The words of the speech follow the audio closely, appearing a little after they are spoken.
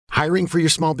Hiring for your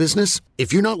small business?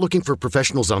 If you're not looking for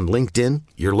professionals on LinkedIn,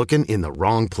 you're looking in the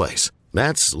wrong place.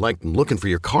 That's like looking for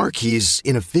your car keys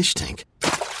in a fish tank.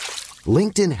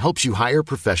 LinkedIn helps you hire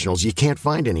professionals you can't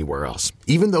find anywhere else,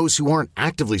 even those who aren't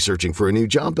actively searching for a new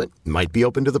job but might be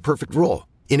open to the perfect role.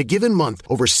 In a given month,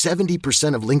 over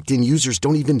 70% of LinkedIn users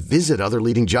don't even visit other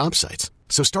leading job sites.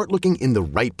 So start looking in the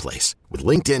right place. With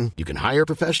LinkedIn, you can hire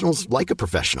professionals like a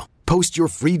professional. Post your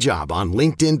free job on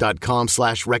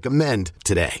linkedin.com/recommend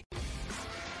today.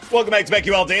 Welcome back to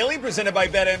BetQL Daily, presented by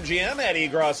BetMGM. Eddie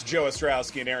Gross, Joe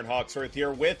Ostrowski, and Aaron Hawksworth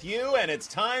here with you. And it's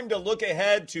time to look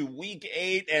ahead to Week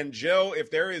 8. And Joe,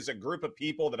 if there is a group of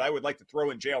people that I would like to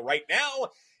throw in jail right now,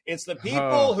 it's the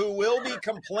people who will be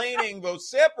complaining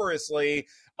vociferously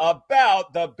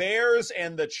about the Bears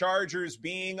and the Chargers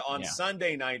being on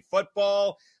Sunday Night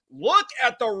Football. Look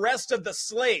at the rest of the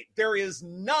slate. There is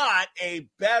not a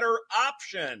better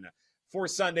option for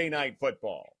Sunday Night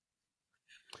Football.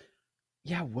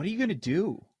 Yeah, what are you going to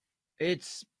do?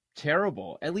 It's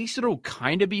terrible. At least it'll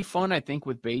kind of be fun, I think,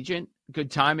 with Bajent. Good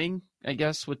timing, I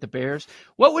guess, with the Bears.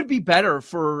 What would be better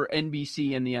for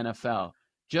NBC and the NFL?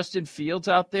 Justin Fields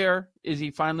out there? Is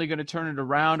he finally going to turn it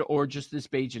around, or just this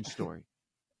Bajent story?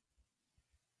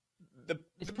 The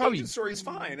Bajent story is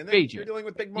fine, and then you're dealing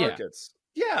with big markets.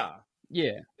 Yeah.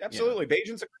 Absolutely. Yeah.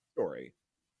 Bajent's a great story.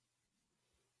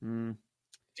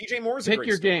 DJ Moore's a great story. Pick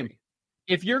your game.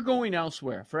 If you're going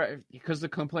elsewhere, because the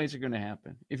complaints are going to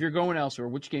happen, if you're going elsewhere,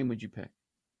 which game would you pick?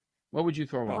 What would you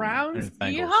throw on? Browns,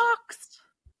 Seahawks.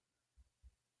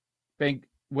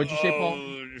 What'd you say, Paul?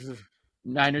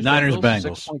 Niners,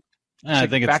 Bengals. I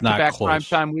think it's not back-to-back close.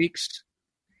 primetime weeks.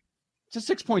 It's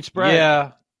a 6-point spread.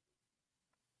 Yeah.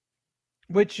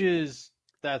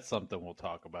 That's something we'll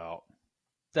talk about.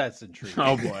 That's intriguing.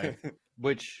 Oh, boy.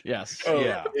 Yes.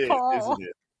 Yeah. Isn't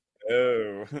it?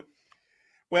 Oh.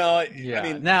 Well, yeah.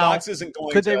 I mean, now, Fox isn't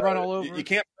going could they run all over? You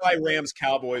can't buy Rams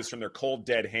Cowboys from their cold,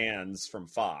 dead hands from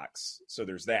Fox. So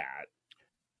there's that.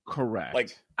 Correct.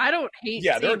 Like, I don't hate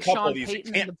seeing Sean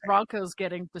Payton and the Broncos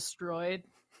getting destroyed.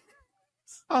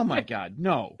 Oh, my God.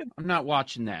 No, I'm not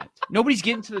watching that. Nobody's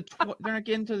getting to they're not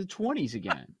getting to the 20s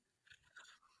again.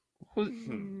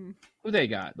 Who they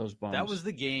got, those bums? That was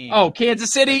the game. Oh,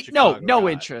 Kansas City? No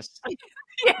interest.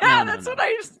 Yeah, that's what I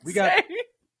used to say.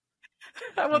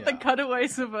 I want the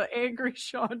cutaways of an angry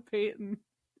Sean Payton.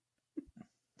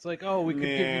 It's like, we could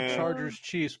give you Chargers,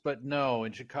 Chiefs, but no,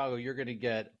 in Chicago, you're going to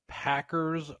get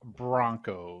Packers,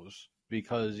 Broncos,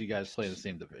 because you guys play in the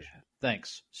same division.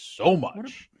 Thanks so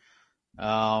much.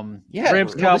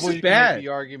 Rams, Cowboys, this is bad. The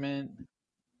argument.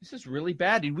 This is really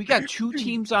bad. And we got 2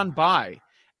 teams on bye.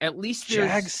 At least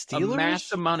there's a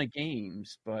mass amount of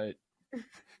games, but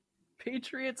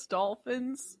Patriots,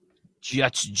 Dolphins.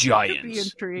 Jets, Giants. Could be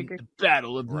intriguing. The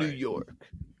Battle of New York.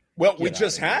 Well, we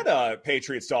just had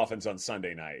Patriots Dolphins on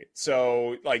Sunday night.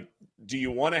 So, do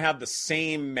you want to have the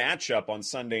same matchup on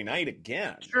Sunday night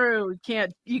again? True.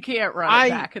 You can't run it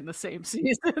back in the same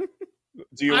season.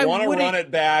 Do you want to run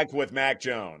it back with Mac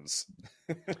Jones?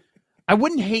 I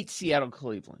wouldn't hate Seattle,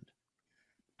 Cleveland.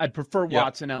 I'd prefer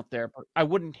Watson out there, but I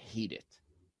wouldn't hate it.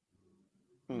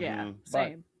 Yeah,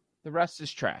 same. But the rest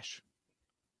is trash.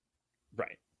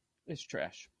 Right. It's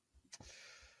trash.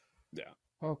 Yeah.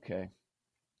 Okay.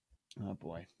 Oh,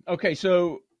 boy. Okay,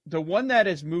 so the one that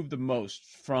has moved the most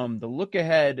from the look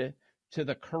ahead to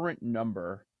the current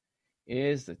number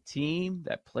is the team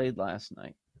that played last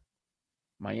night.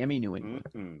 Miami, New England.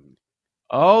 Mm-hmm.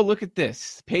 Oh, look at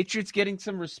this. Patriots getting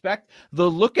some respect. The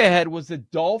look ahead was the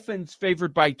Dolphins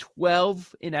favored by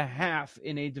 12.5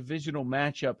 in a divisional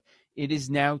matchup. It is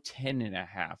now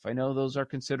 10.5. I know those are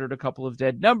considered a couple of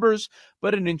dead numbers,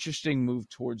 but an interesting move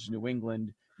towards New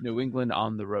England. New England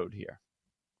on the road here.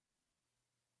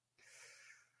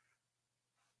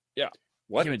 Yeah.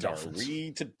 What are we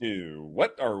to do?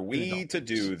 What are we to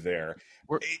do there?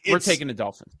 We're taking the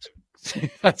Dolphins.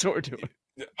 That's what we're doing.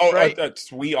 Oh, right?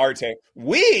 We are taking.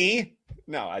 We?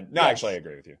 No, actually, I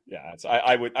agree with you. Yeah,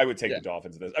 I would take the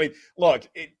Dolphins in this. I mean, look,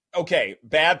 okay,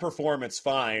 bad performance,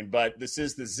 fine, but this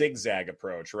is the zigzag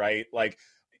approach, right? Like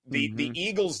the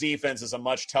Eagles' defense is a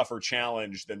much tougher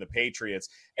challenge than the Patriots,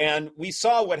 and we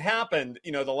saw what happened.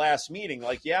 The last meeting.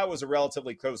 It was a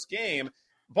relatively close game,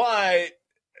 but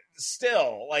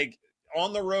still,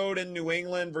 on the road in New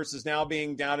England versus now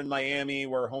being down in Miami,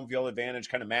 where home field advantage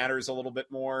kind of matters a little bit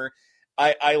more.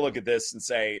 I look at this and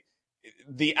say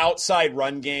the outside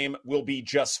run game will be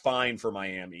just fine for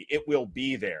Miami. It will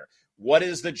be there. What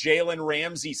is the Jalen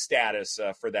Ramsey status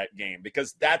for that game?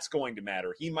 Because that's going to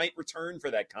matter. He might return for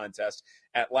that contest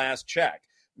at last check.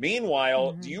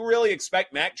 Meanwhile, do you really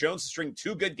expect Mac Jones to string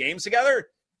 2 good games together?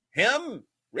 Him?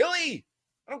 Really?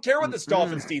 I don't care what this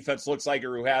Dolphins defense looks like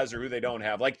or who has or who they don't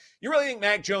have. Like, you really think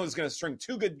Mac Jones is going to string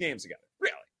 2 good games together?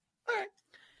 Really? All right.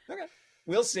 Okay.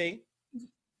 We'll see.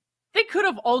 They could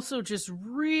have also just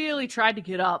really tried to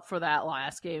get up for that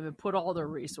last game and put all their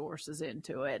resources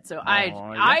into it. So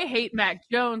I hate Mac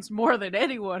Jones more than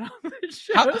anyone on this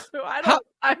show.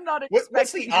 I'm not expecting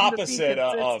what's the opposite him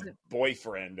to be of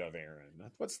boyfriend of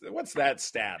Aaron? What's that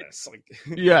status? Like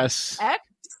yes. Ex?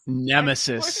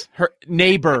 Nemesis. Her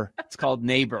neighbor. It's called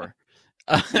neighbor.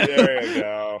 There you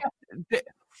go.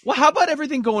 Well, how about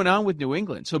everything going on with New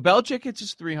England? So Belichick gets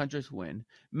his 300th win.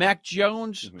 Mac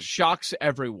Jones shocks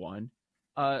everyone.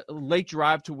 Late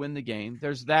drive to win the game.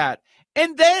 There's that.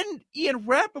 And then Ian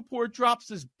Rappaport drops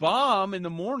this bomb in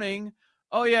the morning.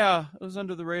 Oh, yeah, it was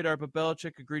under the radar, but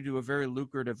Belichick agreed to a very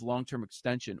lucrative long-term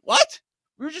extension. What?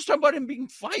 We were just talking about him being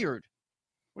fired.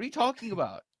 What are you talking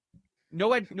about?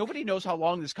 Nobody knows how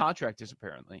long this contract is,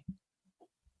 apparently.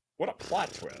 What a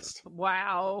plot twist.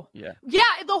 Wow. Yeah. Yeah,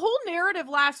 the whole narrative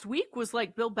last week was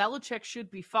like Bill Belichick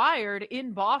should be fired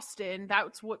in Boston.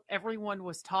 That's what everyone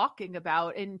was talking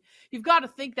about. And you've got to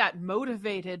think that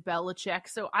motivated Belichick.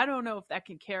 So I don't know if that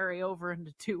can carry over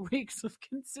into 2 weeks of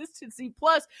consistency.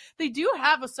 Plus, they do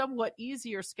have a somewhat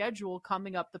easier schedule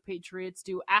coming up, the Patriots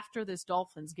do, after this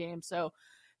Dolphins game. So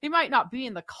they might not be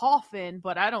in the coffin,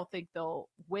 but I don't think they'll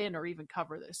win or even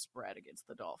cover this spread against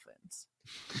the Dolphins.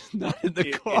 Not in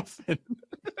the coffin.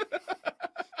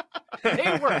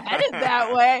 They were headed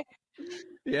that way.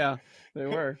 Yeah, they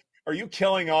were. Are you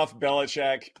killing off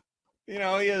Belichick? You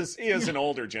know, he is an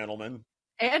older gentleman.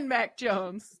 And Mac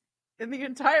Jones in the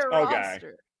entire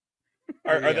roster.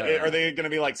 Are they going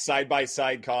to be like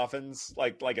side-by-side coffins?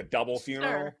 Like a double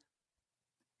funeral? Sure.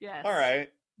 Yes. All right.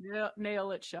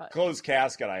 Nail it shut. Closed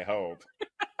casket, I hope.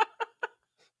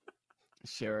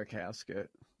 Share a casket.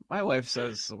 My wife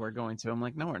says we're going to. I'm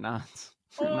like, no, we're not.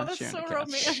 We're not that's sharing so a casket.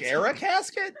 romantic. Share a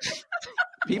casket?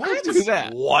 People do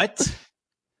that. What?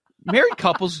 Married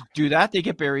couples do that. They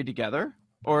get buried together.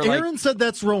 Or Aaron said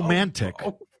that's romantic.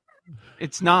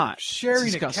 It's not.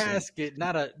 Sharing a casket,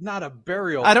 not a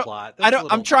burial plot.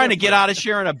 I'm trying to get out of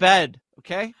sharing a bed.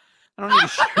 Okay. I don't need to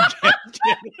share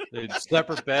a bed.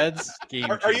 Separate beds.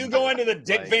 Are you going to the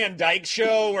Dick Van Dyke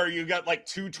show where you got like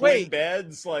 2 twin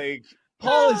beds? Like,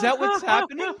 Paul, is that what's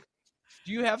happening?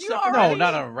 Do you have separate? No,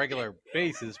 not on a regular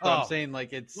basis. But I'm saying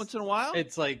like it's once in a while.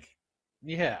 It's like,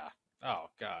 yeah. Oh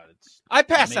God, I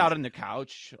pass out on the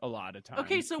couch a lot of times.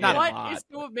 Okay, so what is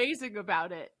so amazing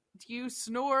about it? Do you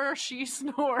snore? She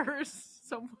snores.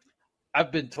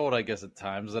 I've been told, I guess, at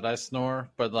times that I snore,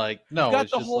 but like, no,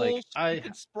 it's just like I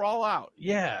can sprawl out.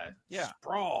 Yeah,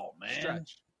 sprawl, man.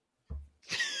 Stretch.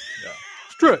 Yeah.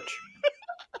 Stretch.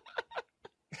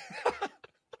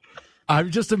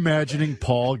 I'm just imagining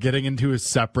Paul getting into a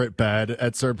separate bed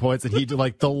at certain points, and he did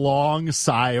like the long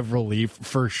sigh of relief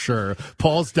for sure.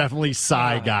 Paul's definitely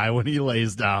sigh guy when he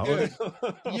lays down.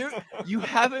 You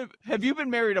haven't? Have you been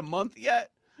married a month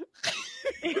yet?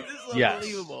 This is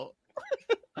unbelievable.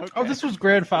 Okay. Oh, this was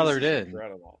grandfathered in.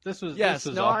 Incredible. This was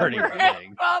already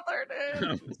grandfathered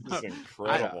in. This is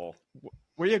incredible.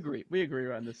 We agree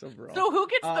on this overall. So who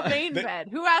gets the main bed?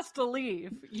 Who has to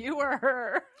leave? You or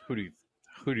her? Who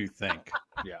do you think?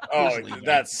 Yeah. Oh,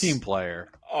 that's team player.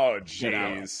 Oh,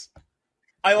 jeez.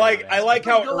 I like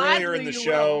how earlier in the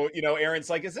show, Aaron's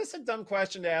like, is this a dumb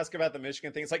question to ask about the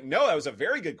Michigan thing? It's like, no, that was a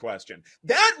very good question.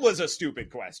 That was a stupid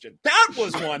question. That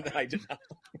was one that I did not.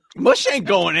 Mush ain't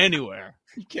going anywhere.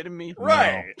 Are you kidding me?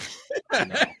 Right.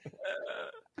 No.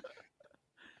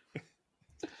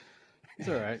 It's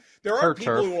all right. There are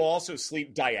people who will also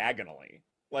sleep diagonally.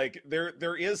 Like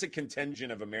there is a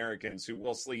contingent of Americans who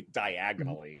will sleep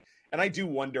diagonally. And I do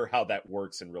wonder how that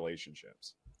works in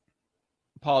relationships.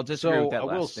 Paul, disagree with that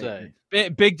last statement.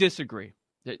 Big disagree.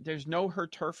 There's no her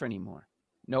turf anymore.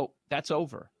 Nope, that's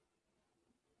over.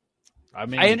 I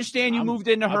mean, I understand you moved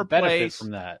into her place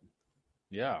from that.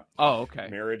 Yeah. Oh, okay.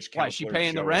 Marriage counselor. Why is she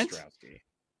paying the rent?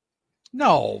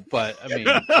 No, but I mean,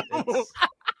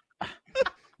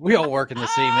 we all work in the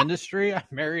same industry. I'm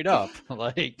married up.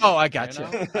 Like, oh, I got you.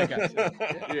 I got you.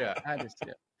 Yeah, I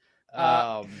understand.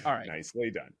 All right,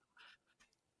 nicely done.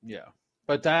 Yeah.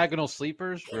 But diagonal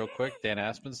sleepers, real quick, Dan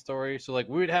Aspen's story. So, like,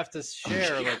 we would have to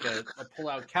share, like, a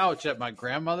pull-out couch at my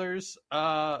grandmother's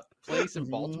place in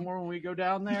Baltimore when we go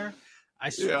down there. I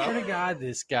swear to God,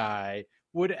 this guy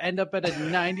would end up at a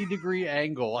 90-degree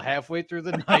angle halfway through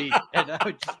the night, and I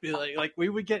would just be like we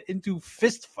would get into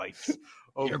fist fights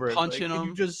over it. Punching him.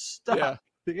 You just stop.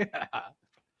 Yeah.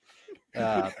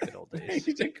 Good old days.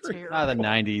 The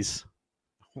 90s.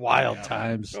 Wild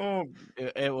times. Oh,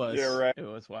 it was. Yeah, right. It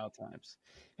was wild times.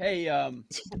 Hey,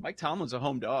 Mike Tomlin's a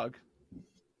home dog.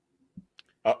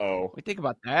 Uh-oh. We think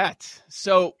about that.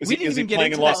 So Is we he didn't even get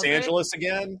playing in into Los that. Angeles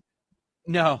again?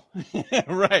 No,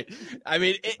 right. I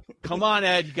mean, come on,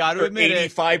 Ed. You got to admit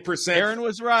 85%. Aaron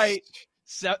was right.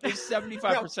 It's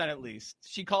 75% at least.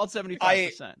 She called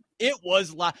 75%. It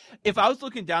was if I was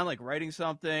looking down, like writing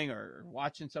something or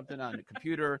watching something on the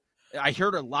computer, I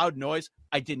heard a loud noise.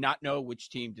 I did not know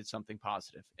which team did something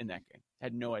positive in that game. I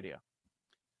had no idea.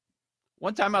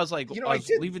 One time I was like, I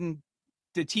was leaving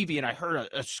the TV and I heard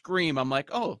a scream. I'm like,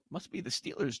 oh, must be the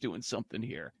Steelers doing something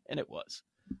here. And it was.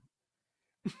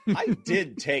 I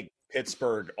did take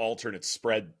Pittsburgh alternate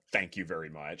spread. Thank you very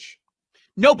much.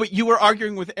 No, but you were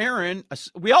arguing with Aaron.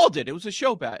 We all did. It was a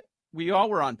show bet. We all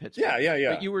were on Pittsburgh. Yeah.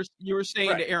 But you were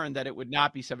saying to Aaron that it would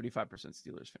not be 75%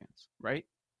 Steelers fans, right?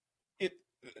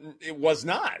 It was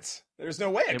not. There's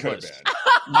no way it could have been.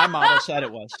 My model said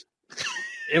it was.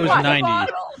 It was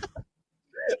 90.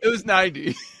 It was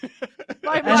 90.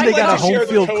 And they got a home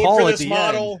field call at the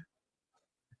model.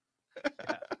 End.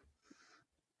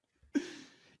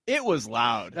 It was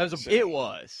loud. It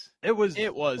was. And absurd.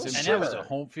 it was a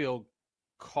home field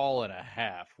call and a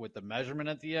half with the measurement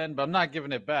at the end, but I'm not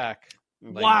giving it back.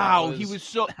 Wow, he was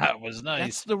so. That was nice.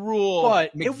 That's the rule.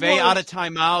 But McVay out of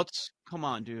timeouts. Come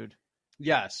on, dude.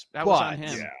 Yes, that was on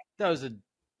him. Yeah. That was a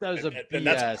BS. And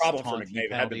that's a problem for McVay.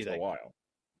 It had been for a while.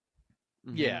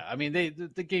 Mm-hmm. Yeah, I mean,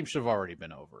 the game should have already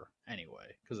been over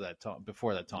anyway because of that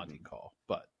before that taunting call.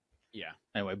 But yeah,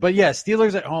 anyway,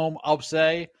 Steelers at home. I'll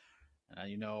say,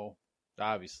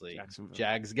 obviously,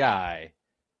 Jags guy.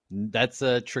 That's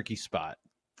a tricky spot.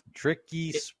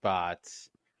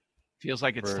 Feels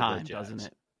like it's time, doesn't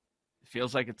it? It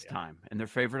feels like it's time, and they're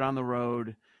favored on the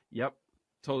road. Yep,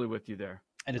 totally with you there.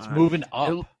 And it's moving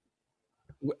up.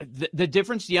 The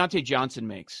difference Deontay Johnson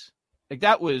makes, like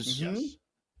that was,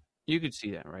 you could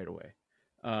see that right away.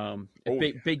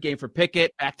 Big game for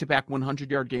Pickett, back-to-back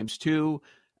 100-yard games too.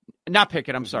 Not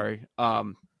Pickett, I'm sorry.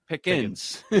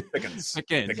 Pickens. Pickens.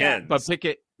 But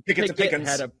Pickett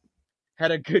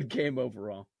had a good game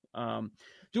overall.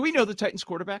 Do we know the Titans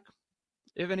quarterback?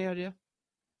 You have any idea?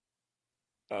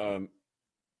 I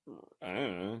don't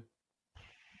know.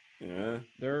 Yeah,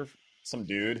 they're some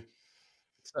dude.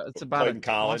 It's about in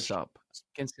college up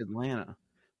against Atlanta.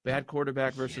 Bad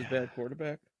quarterback versus bad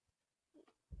quarterback.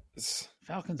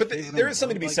 Falcons, but there is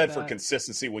something to be said for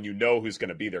consistency when you know who's going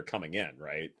to be there coming in,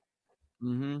 right?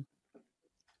 Mm-hmm.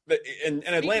 And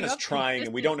Atlanta's trying,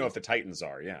 and we don't know if the Titans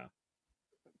are. Yeah.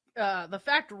 The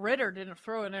fact Ritter didn't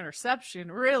throw an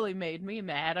interception really made me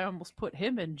mad. I almost put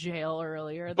him in jail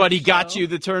earlier. But he got you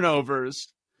the turnovers.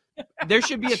 There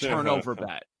should be a turnover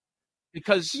bet.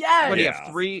 Because what do you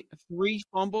have, three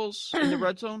fumbles in the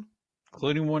red zone?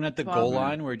 Including one at the goal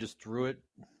line where he just drew it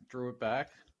back.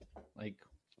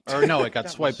 Or no, it got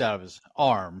swiped out of his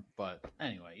arm. But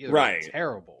anyway,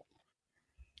 terrible.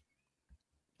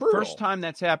 Brutal. First time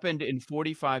that's happened in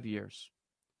 45 years.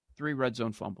 3 red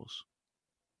zone fumbles.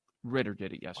 Ritter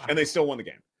did it yesterday. And they still won the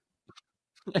game.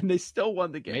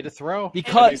 Made a throw.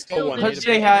 Because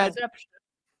they had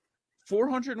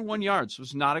 401 yards.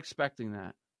 Was not expecting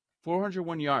that.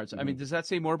 401 yards. I mean, does that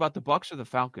say more about the Bucs or the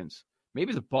Falcons?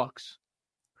 Maybe the Bucs.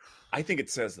 I think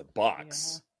it says the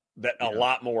Bucs. That a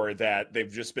lot more that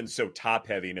they've just been so top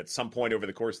heavy, and at some point over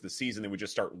the course of the season, they would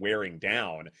just start wearing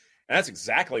down. And that's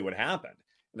exactly what happened.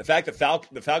 And the fact that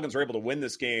the Falcons were able to win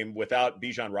this game without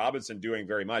Bijan Robinson doing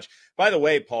very much. By the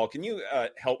way, Paul, can you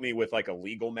help me with a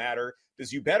legal matter?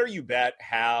 Does You Bet or You Bet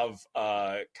have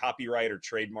copyright or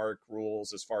trademark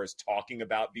rules as far as talking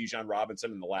about Bijan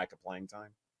Robinson and the lack of playing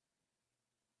time?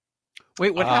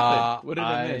 Wait, what happened? What did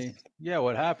I miss? Yeah,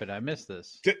 what happened? I missed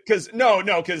this. Because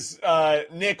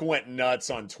Nick went nuts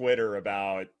on Twitter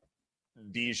about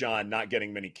Bijan not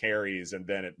getting many carries, and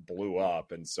then it blew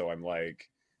up. And so I'm like,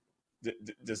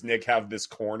 does Nick have this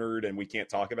cornered and we can't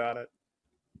talk about it?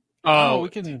 Oh, we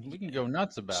can go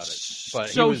nuts about it. But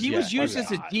so he was used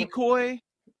as a decoy.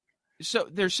 So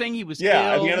they're saying he was ill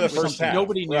at the end of the first half.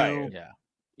 Nobody knew. Right.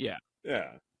 Yeah.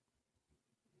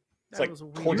 It's like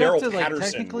Cordero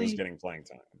Patterson was getting playing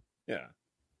time. Yeah.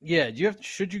 Yeah.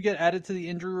 Should you get added to the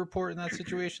injury report in that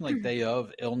situation? Like day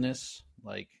of illness?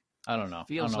 Like, I don't know.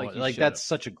 Feels like that's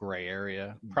such a gray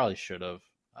area. Probably should have.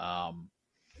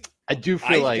 I do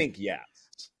feel I think yes.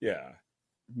 Yeah.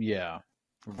 Yeah.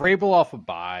 Vrabel off a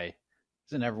bye.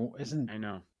 Isn't I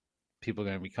know people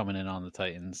going to be coming in on the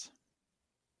Titans?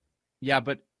 Yeah,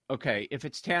 but okay, if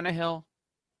it's Tannehill,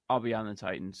 I'll be on the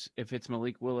Titans. If it's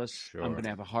Malik Willis, I'm going to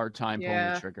have a hard time pulling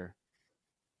the trigger.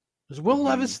 Is Will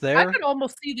Levis there? I could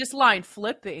almost see this line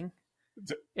flipping.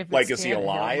 Is he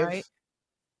alive? Right?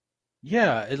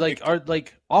 Yeah,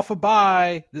 off a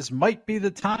bye. This might be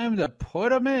the time to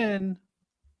put him in.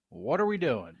 What are we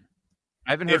doing?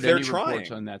 I haven't If heard they're any reports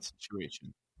trying. on that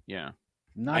situation. Yeah.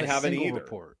 Not I a haven't single either.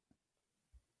 report.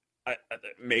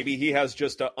 Maybe he has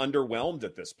just underwhelmed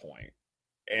at this point.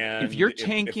 And If you're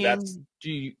tanking, that's... do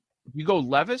you go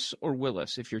Levis or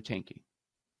Willis if you're tanking?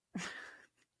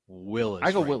 Willis.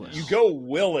 I go right Willis. now. You go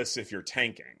Willis if you're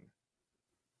tanking.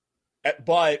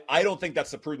 But I don't think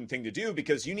that's the prudent thing to do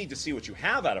because you need to see what you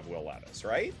have out of Will Levis,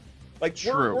 right? Like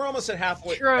we're almost at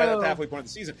halfway at the halfway point of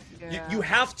the season. Yeah. You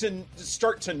have to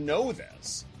start to know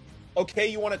this. Okay,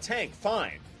 you want to tank,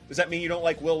 fine. Does that mean you don't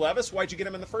like Will Levis? Why'd you get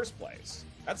him in the first place?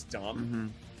 That's dumb. Mm-hmm.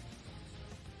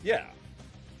 Yeah,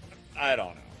 I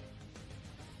don't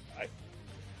know.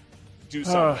 Do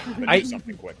something, but do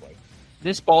something quickly.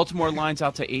 This Baltimore line's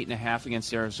out to 8.5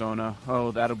 against Arizona.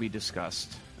 Oh, that'll be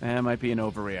discussed. That might be an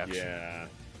overreaction. Yeah,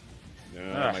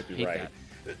 no, that might be hate right. that.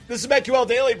 This is BetQL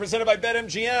Daily presented by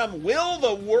BetMGM. Will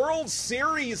the World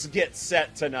Series get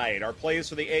set tonight? Our plays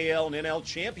for the AL and NL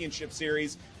Championship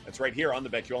Series. That's right here on the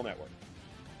BetQL Network.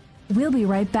 We'll be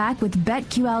right back with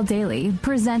BetQL Daily,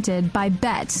 presented by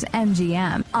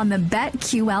BetMGM on the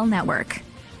BetQL Network.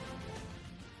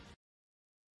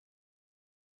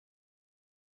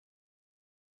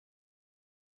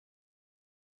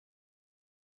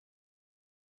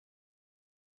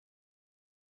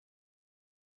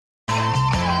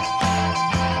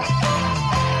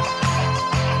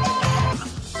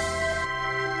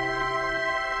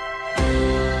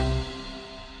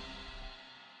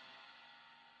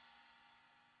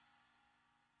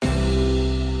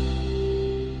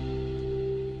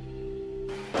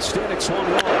 Static swung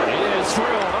one. It is thrilled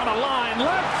on a line.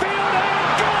 Left field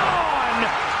and gone!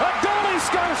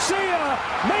 Adolis Garcia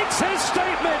makes his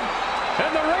statement.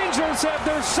 And the Rangers have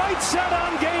their sights set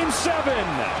on Game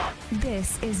 7.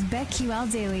 This is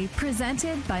BetQL Daily,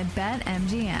 presented by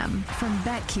BetMGM from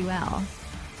BetQL.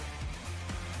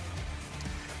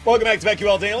 Welcome back to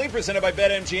BetQL Daily, presented by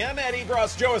BetMGM. Eddie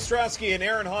Gross, Joe Ostrowski, and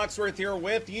Aaron Hawksworth here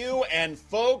with you. And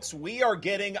folks, we are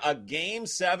getting a Game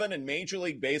 7 in Major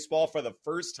League Baseball for the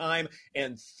first time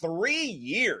in 3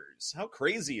 years. How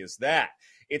crazy is that?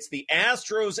 It's the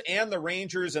Astros and the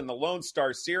Rangers in the Lone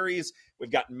Star Series. We've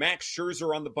got Max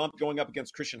Scherzer on the bump going up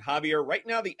against Christian Javier. Right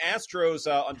now, the Astros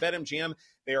on BetMGM,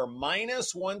 they are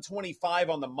minus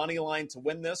 125 on the money line to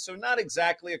win this. So not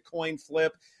exactly a coin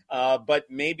flip. But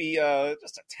maybe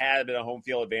just a tad bit of home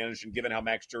field advantage. And given how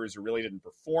Max Scherzer really didn't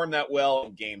perform that well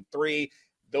in Game 3,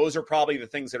 those are probably the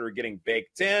things that are getting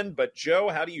baked in. But, Joe,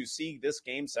 how do you see this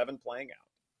Game 7 playing out?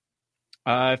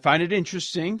 I find it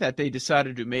interesting that they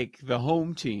decided to make the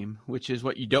home team, which is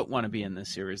what you don't want to be in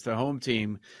this series, the home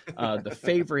team, the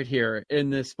favorite here in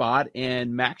this spot.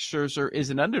 And Max Scherzer is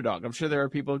an underdog. I'm sure there are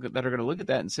people that are going to look at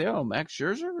that and say, oh, Max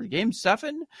Scherzer, Game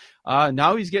 7?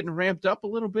 Now he's getting ramped up a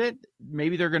little bit.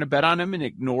 Maybe they're going to bet on him and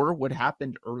ignore what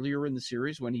happened earlier in the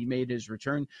series when he made his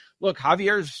return. Look,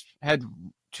 Javier's had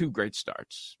 2 great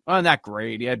starts. Not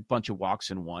great. He had a bunch of walks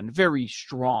in one. Very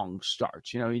strong starts.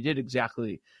 He did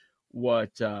exactly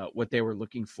what they were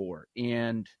looking for.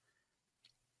 And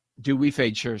do we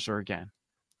fade Scherzer again?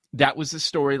 That was the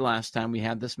story last time we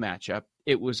had this matchup.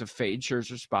 It was a fade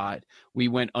Scherzer spot. We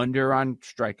went under on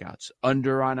strikeouts,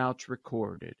 under on outs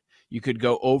recorded. You could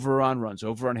go over on runs,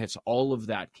 over on hits. All of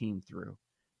that came through.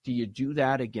 Do you do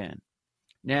that again?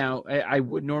 Now, I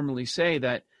would normally say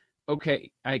that,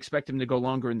 okay, I expect him to go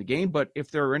longer in the game, but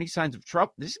if there are any signs of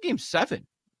trouble, this is Game 7.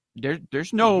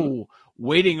 There's no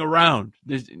waiting around.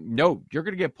 You're going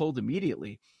to get pulled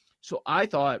immediately. So I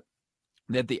thought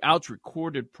that the outs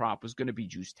recorded prop was going to be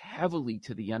juiced heavily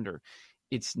to the under.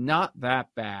 It's not that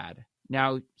bad.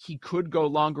 Now, he could go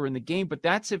longer in the game, but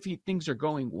that's if things are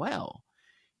going well.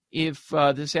 If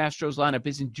this Astros lineup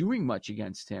isn't doing much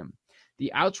against him.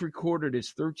 The outs recorded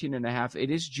is 13.5. It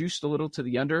is juiced a little to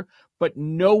the under, but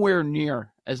nowhere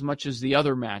near as much as the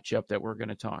other matchup that we're going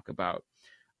to talk about.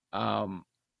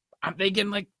 I'm thinking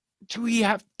like,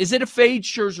 is it a fade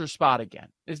Scherzer spot again?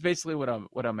 Is basically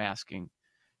what I'm asking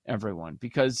everyone,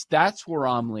 because that's where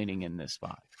I'm leaning in this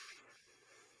spot.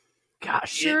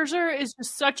 Gosh, Scherzer is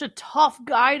just such a tough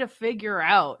guy to figure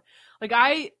out.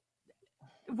 Like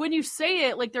when you say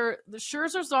it, like the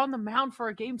Scherzer's on the mound for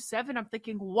a Game 7, I'm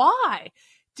thinking, why?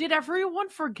 Did everyone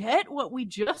forget what we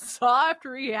just saw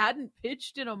after he hadn't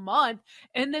pitched in a month?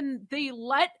 And then they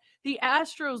let the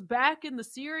Astros back in the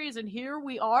series, and here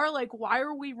we are. Like, why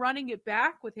are we running it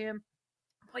back with him?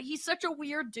 But he's such a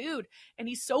weird dude, and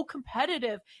he's so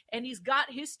competitive, and he's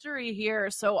got history here.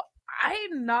 So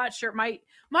I'm not sure. My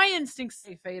instincts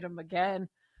say fade him again,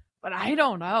 but I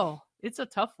don't know. It's a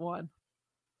tough one.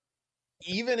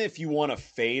 Even if you want to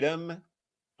fade him,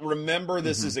 remember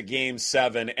this is a Game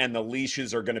 7, and the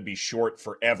leashes are going to be short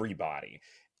for everybody.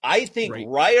 I think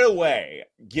right away,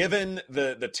 given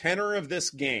the tenor of this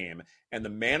game and the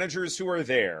managers who are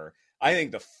there, I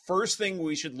think the first thing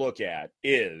we should look at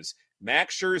is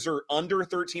Max Scherzer under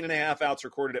 13.5 outs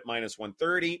recorded at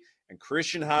 -130 and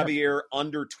Christian Javier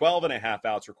under 12.5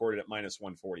 outs recorded at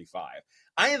 -145.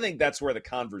 I think that's where the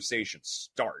conversation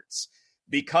starts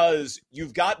because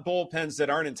you've got bullpens that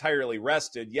aren't entirely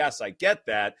rested. Yes, I get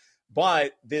that.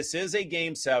 But this is a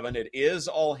Game 7. It is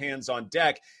all hands on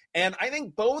deck. And I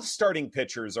think both starting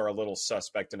pitchers are a little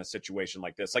suspect in a situation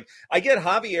like this. Like, I get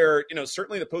Javier,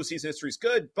 certainly the postseason history is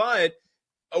good, but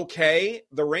okay,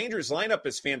 the Rangers lineup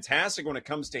is fantastic when it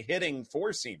comes to hitting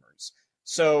four-seamers.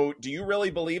 So do you really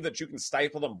believe that you can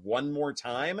stifle them one more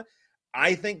time?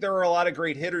 I think there are a lot of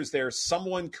great hitters there.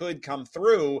 Someone could come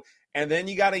through, and then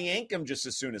you got to yank them just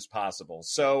as soon as possible.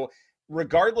 So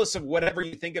regardless of whatever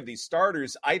you think of these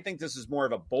starters, I think this is more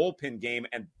of a bullpen game,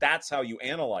 and that's how you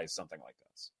analyze something like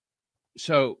this.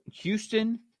 So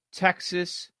Houston,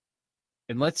 Texas,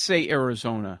 and let's say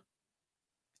Arizona.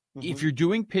 Mm-hmm. If you're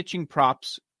doing pitching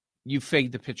props, you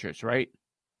fade the pitchers, right?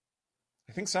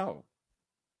 I think so.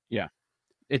 Yeah.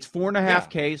 It's 4.5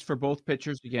 Ks for both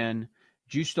pitchers again.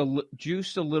 Juiced a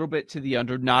little bit to the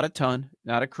under, not a ton,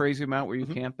 not a crazy amount where you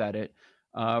camp at it.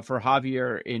 For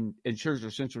Javier and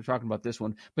Scherzer, since we're talking about this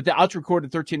one. But the outs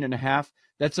recorded 13.5,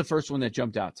 that's the first one that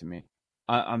jumped out to me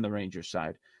on the Rangers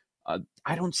side.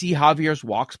 I don't see Javier's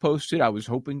walks posted. I was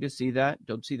hoping to see that.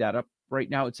 Don't see that up right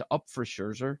now. It's up for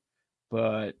Scherzer,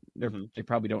 but they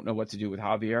probably don't know what to do with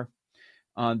Javier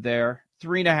on there.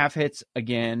 3.5 hits,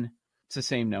 again, it's the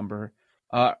same number.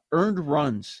 Earned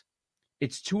runs,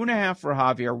 it's 2.5 for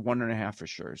Javier, 1.5 for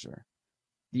Scherzer.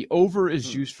 The over is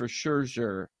juiced for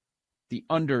Scherzer. The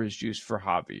under is juiced for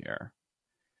Javier.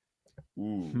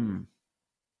 Ooh.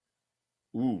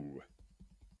 Ooh.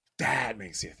 That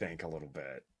makes you think a little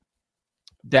bit.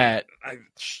 That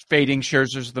fading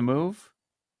Scherzer's the move?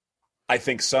 I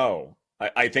think so.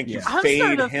 I think you I'm fade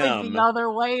starting to him. think the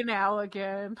other way now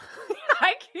again.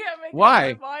 I can't make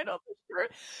Why? up my mind on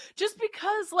this. Just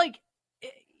because,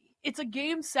 it's a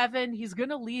Game 7. He's going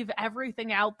to leave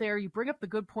everything out there. You bring up the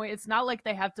good point. It's not like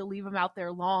they have to leave him out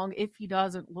there long if he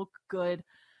doesn't look good.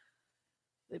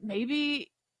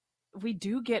 Maybe we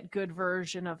do get good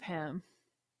version of him.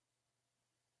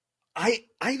 I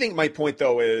think my point,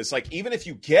 though, is, even if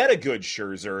you get a good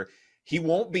Scherzer, he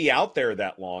won't be out there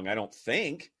that long, I don't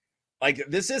think.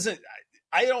 This isn't...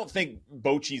 I don't think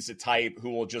Bochy's a type who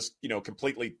will just,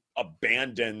 completely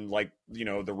abandon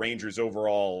the Rangers'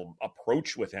 overall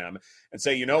approach with him and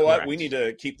say, you know what, we need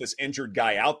to keep this injured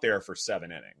guy out there for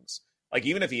 7 innings.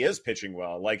 Even if he is pitching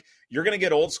well, you're going to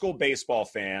get old school baseball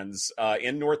fans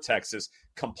in North Texas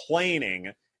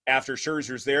complaining after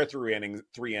Scherzer's there 3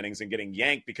 innings and getting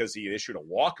yanked because he issued a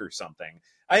walk or something.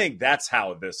 I think that's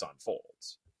how this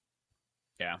unfolds.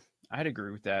 Yeah, I'd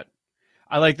agree with that.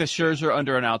 I like the Scherzer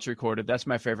under an outs recorded. That's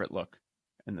my favorite look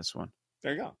in this one.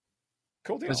 There you go.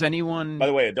 Cool deal. Does anyone, by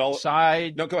the way, adult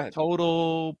side, no, go ahead.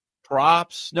 Total,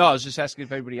 props? No, I was just asking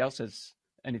if anybody else has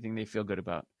anything they feel good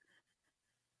about.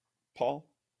 Paul?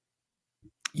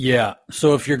 Yeah.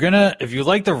 So if you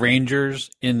like the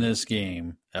Rangers in this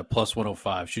game at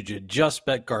 +105, should you just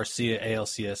bet Garcia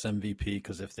ALCS MVP?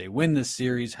 Because if they win this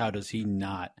series, how does he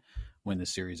not win the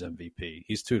series MVP?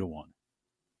 He's 2-1.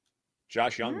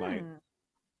 Josh Young might.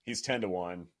 He's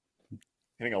 10-1.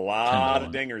 Hitting a lot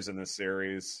of dingers in this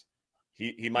series.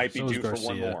 He might be due for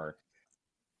one more.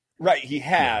 Right, he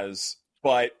has.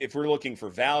 But if we're looking for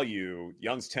value,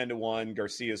 Young's 10-1,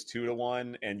 Garcia's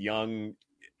 2-1, and Young,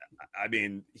 I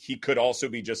mean, he could also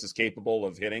be just as capable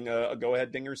of hitting a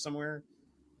go-ahead dinger somewhere.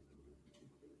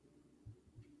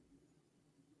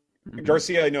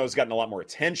 Garcia, I know, has gotten a lot more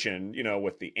attention,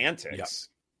 with the antics,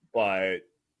 but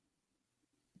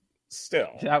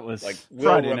still, that was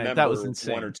we'll remember that was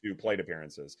insane. 1 or 2 plate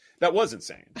appearances. That was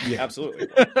insane. Yeah. Absolutely.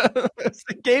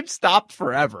 The game stopped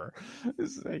forever.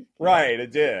 Right,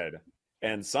 it did.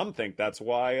 And some think that's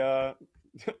why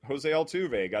Jose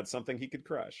Altuve got something he could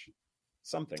crush.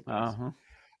 Something.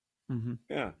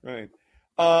 Yeah, right.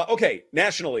 Okay,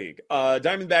 National League.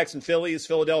 Diamondbacks and Phillies.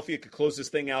 Philadelphia could close this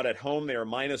thing out at home. They are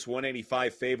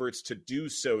 -185 favorites to do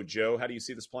so, Joe. How do you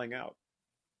see this playing out?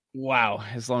 Wow,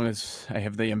 as long as I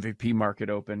have the MVP market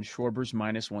open. Schwarber's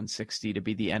 -160 to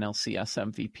be the NLCS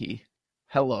MVP.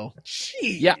 Hello.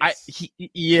 Jeez.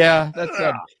 Yeah, that's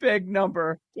a big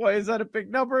number. Boy, is that a big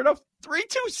number in a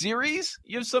 3-2 series?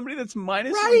 You have somebody that's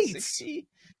 -160?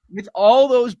 With all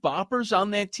those boppers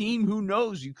on that team, who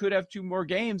knows? You could have 2 more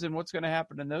games, and what's going to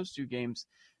happen in those 2 games?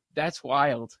 That's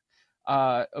wild.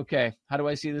 Okay, how do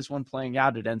I see this one playing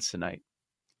out? It ends tonight.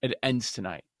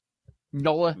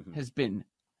 Nola has been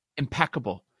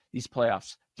impeccable these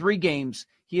playoffs. 3 games,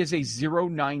 he has a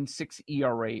 0.96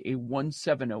 ERA, a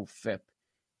 1.70 FIP.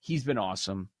 He's been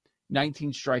awesome.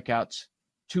 19 strikeouts,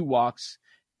 2 walks,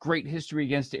 great history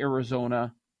against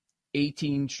Arizona,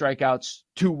 18 strikeouts,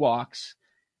 2 walks.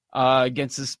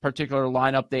 Against this particular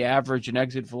lineup, they average an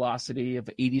exit velocity of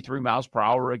 83 miles per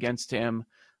hour against him.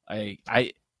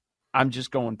 I'm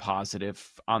just going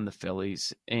positive on the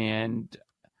Phillies. And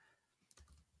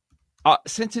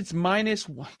since it's minus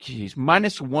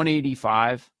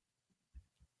 185,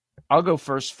 I'll go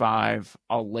first 5.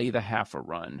 I'll lay the half a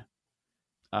run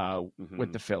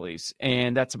with the Phillies.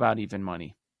 And that's about even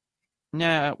money.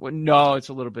 No, it's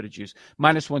a little bit of juice.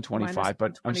 Minus 125,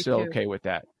 but I'm still okay with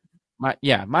that.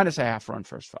 Minus a half run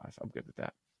first 5. I'm good with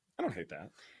that. I don't hate that.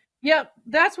 Yep,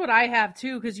 that's what I have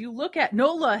too, because you look at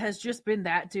Nola has just been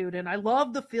that dude, and I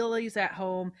love the Phillies at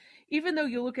home. Even though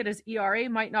you look at his ERA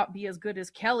might not be as good as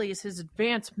Kelly's, his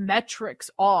advanced metrics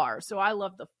are. So I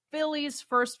love the Phillies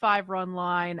first 5-run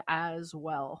line as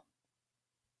well.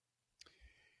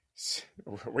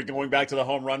 Are we going back to the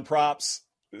home run props?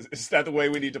 Is that the way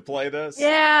we need to play this?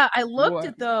 Yeah, I looked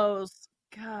at those.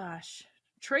 Gosh.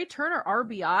 Trey Turner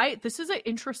RBI. This is an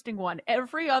interesting one.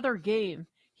 Every other game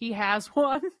he has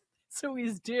one. So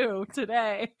he's due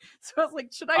today. So I was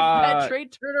like, should I bet Trey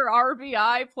Turner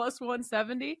RBI plus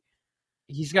 170?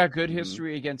 He's got good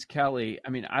history against Kelly. I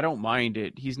mean, I don't mind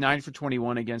it. He's 9 for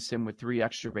 21 against him with 3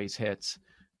 extra base hits.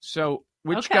 So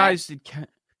which guys did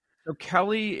so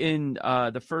Kelly in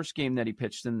the first game that he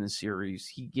pitched in the series,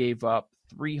 he gave up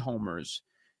 3 homers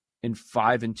in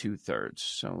 5 2/3.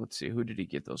 So let's see, who did he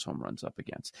get those home runs up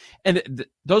against? And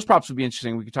those props would be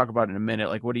interesting. We could talk about it in a minute.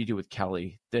 Like, what do you do with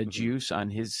Kelly? The juice on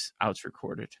his outs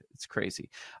recorded. It's crazy.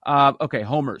 Okay,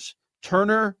 homers.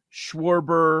 Turner,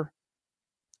 Schwarber.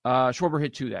 Schwarber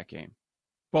hit 2 that game,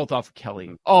 both off of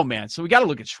Kelly. Oh man, so we got to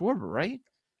look at Schwarber, right?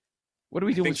 What do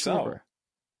we do with Schwarber?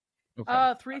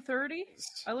 Okay. 330.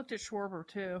 I looked at Schwarber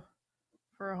too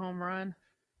for a home run.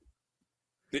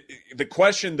 The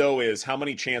question, though, is how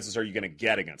many chances are you going to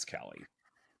get against Kelly?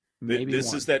 Maybe this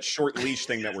one. is that short leash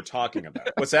thing that we're talking about.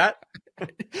 What's that?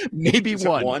 Maybe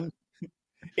one.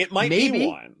 It might be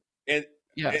one. And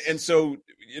yes. And so,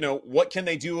 what can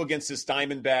they do against this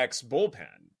Diamondbacks bullpen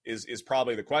is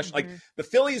probably the question. Like, the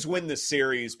Phillies win this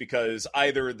series because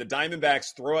either the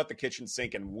Diamondbacks throw out the kitchen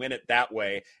sink and win it that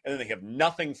way, and then they have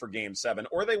nothing for Game 7,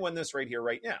 or they win this right here,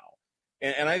 right now.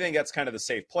 And I think that's kind of the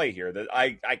safe play here, that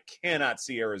I cannot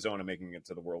see Arizona making it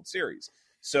to the World Series.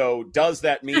 So does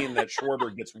that mean that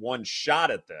Schwarber gets one shot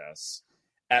at this?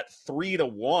 At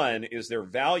 3-1, is there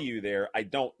value there? I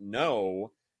don't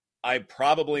know. I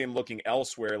probably am looking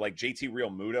elsewhere, like JT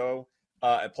Realmuto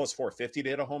at plus 450 to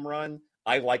hit a home run.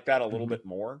 I like that a little bit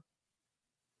more.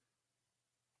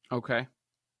 Okay.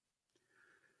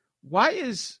 Why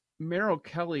is Merrill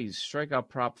Kelly's strikeout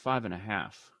prop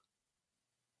 5.5?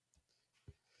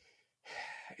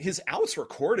 His outs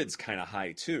recorded is kind of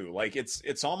high too. Like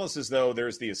it's almost as though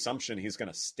there's the assumption he's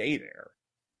going to stay there.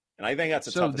 And I think that's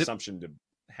a tough assumption to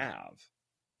have.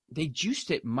 They juiced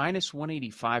it minus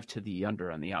 185 to the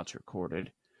under on the outs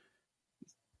recorded.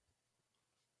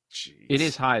 Jeez. It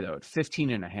is high though, at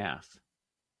 15.5.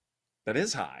 That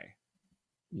is high.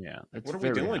 Yeah. That's what are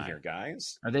we doing high. here,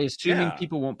 guys? Are they assuming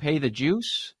people won't pay the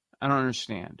juice? I don't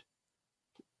understand.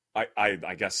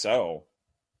 I guess so.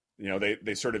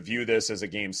 They sort of view this as a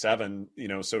Game 7,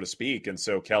 so to speak. And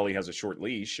so Kelly has a short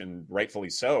leash, and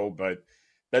rightfully so. But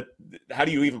how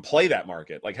do you even play that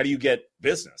market? Like, how do you get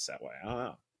business that way?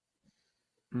 I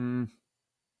don't know.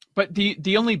 But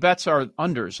the only bets are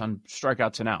unders on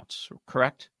strikeouts and outs,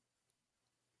 correct?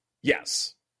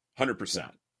 Yes,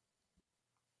 100%.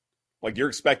 Like, you're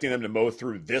expecting them to mow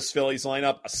through this Phillies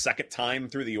lineup a second time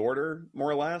through the order,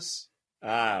 more or less?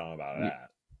 I don't know about that.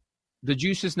 The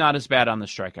juice is not as bad on the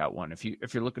strikeout one if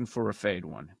you're looking for a fade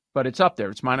one, but it's up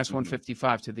there. It's minus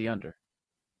 155 to the under.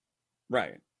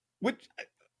 Right. Which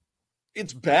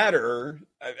it's better.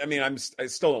 I mean, I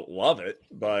still don't love it,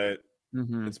 but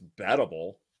it's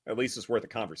bettable. At least it's worth a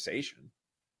conversation.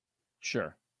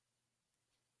 Sure.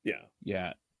 Yeah.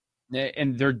 Yeah.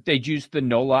 And they used the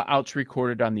NOLA outs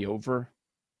recorded on the over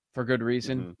for good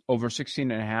reason. Over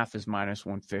 16.5 is minus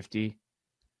 150.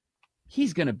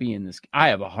 He's going to be in this. I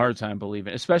have a hard time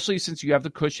believing, especially since you have the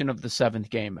cushion of the 7th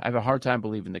game. I have a hard time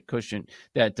believing the cushion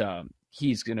that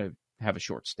he's going to have a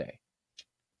short stay.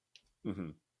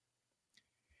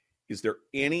 Is there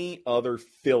any other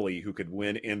Philly who could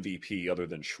win MVP other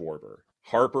than Schwarber?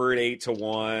 Harper at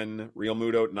 8-1,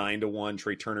 Realmuto at 9-1,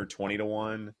 Trey Turner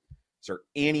 20-1. Is there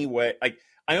any way?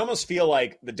 I almost feel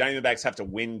like the Diamondbacks have to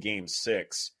win Game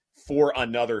 6 for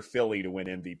another Philly to win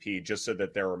MVP, just so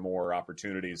that there are more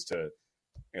opportunities to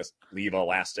I guess, leave a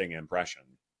lasting impression.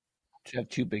 To have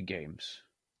 2 big games.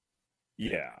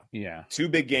 Yeah. 2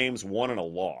 big games, 1 and a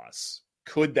loss.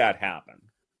 Could that happen?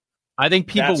 I think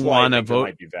people want to vote.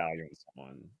 Might be value in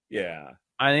someone. Yeah.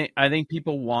 I think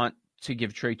people want to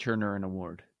give Trey Turner an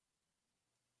award.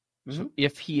 Mm-hmm. So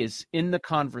if he is in the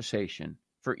conversation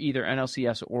for either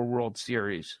NLCS or World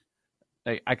Series,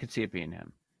 I could see it being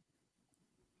him.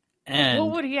 And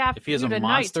what would he have if he has a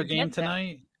monster game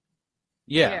tonight?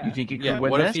 Yeah. You think he could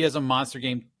win What this? if he has a monster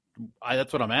game?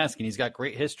 That's what I'm asking. He's got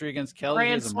great history against Kelly. Grand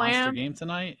He has a Slam. monster game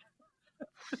tonight.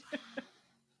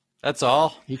 That's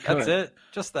all. He could. That's it.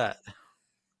 Just that.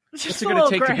 Just it going to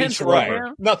take to beat Schwarber?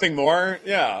 Right. Nothing more.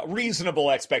 Yeah. Reasonable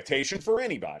expectation for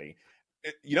anybody.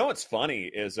 You know what's funny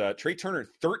is Trey Turner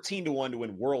 13-1 to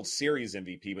win World Series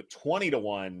MVP, but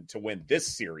 20-1 to win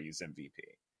this series MVP.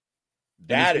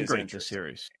 That is great interesting. This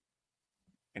series.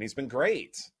 And he's been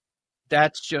great.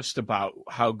 That's just about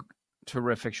how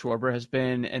terrific Schwarber has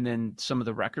been, and then some of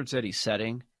the records that he's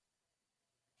setting.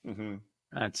 Mm-hmm.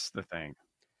 That's the thing.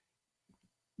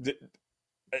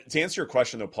 To answer your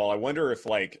question, though, Paul, I wonder if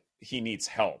he needs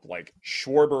help. Like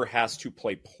Schwarber has to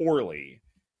play poorly,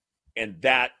 and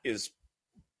that is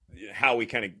how he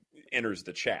kind of enters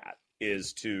the chat,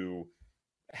 is to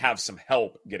have some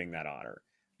help getting that honor.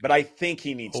 But I think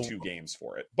he needs 2 games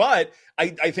for it. But I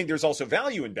think there's also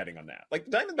value in betting on that. Like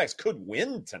the Diamondbacks could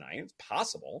win tonight. It's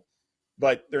possible,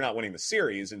 but they're not winning the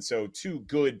series. And so 2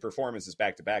 good performances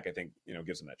back-to-back, I think,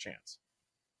 gives them that chance.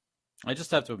 I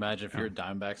just have to imagine if you're a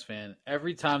Diamondbacks fan,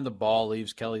 every time the ball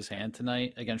leaves Kelly's hand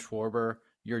tonight against Schwarber,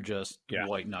 you're just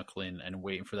white-knuckling and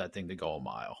waiting for that thing to go a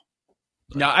mile.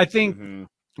 Now, I think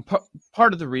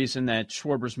part of the reason that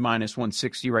Schwarber's minus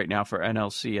 160 right now for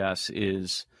NLCS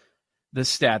is the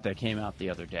stat that came out the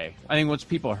other day. I think once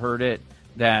people heard it,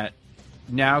 that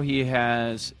now he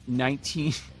has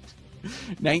 19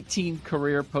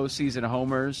 career postseason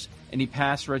homers, and he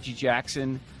passed Reggie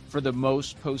Jackson for the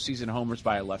most postseason homers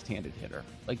by a left-handed hitter.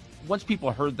 Like, once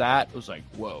people heard that, it was like,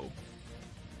 whoa.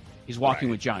 He's walking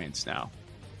with giants now.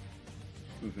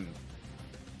 Mm-hmm.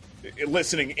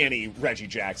 Listening any Reggie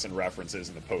Jackson references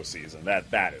in the postseason,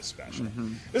 that is special.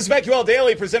 Mm-hmm. This is BetQL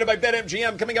Daily, presented by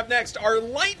BetMGM. Coming up next, our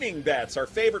lightning bets, our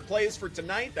favorite plays for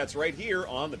tonight. That's right here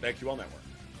on the BetQL Network.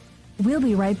 We'll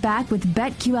be right back with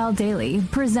BetQL Daily,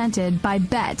 presented by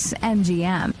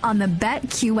BetMGM on the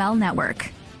BetQL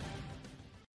Network.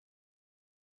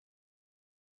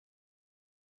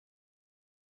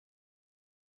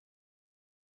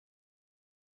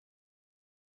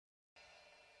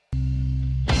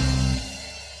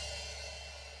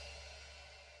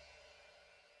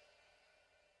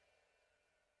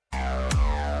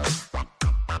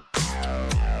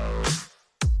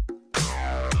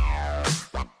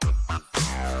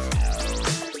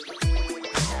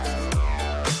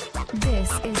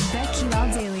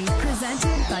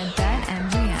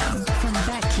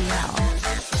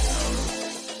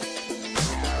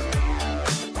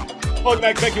 Welcome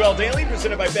back to BetQL Daily,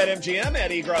 presented by BetMGM.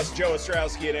 Eddie Gross, Joe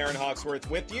Ostrowski, and Aaron Hawksworth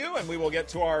with you, and we will get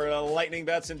to our lightning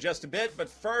bets in just a bit. But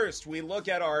first, we look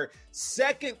at our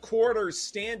second quarter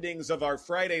standings of our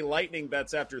Friday lightning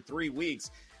bets after 3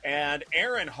 weeks. And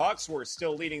Aaron Hawksworth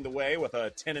still leading the way with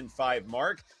a 10-5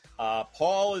 mark.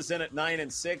 Paul is in at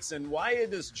 9-6. And why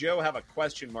does Joe have a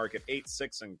question mark at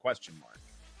 8-6 and question mark?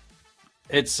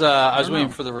 It's I was waiting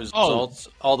for the results.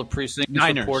 All the precincts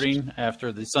reporting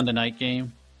after the Sunday night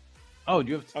game. Oh, do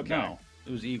you have to? Okay. No,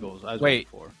 it was Eagles. I was wait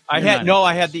for. I had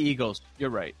the Eagles.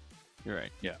 You're right.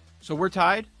 Yeah. So we're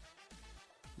tied.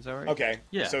 Is that right? Okay.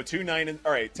 Yeah. So 2-9 and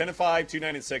all right, 10-5, 2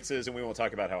 9-6s, and we won't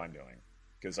talk about how I'm doing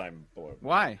because I'm below.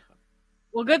 Why?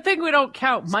 Well, good thing we don't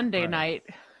count Monday night,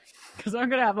 because I'm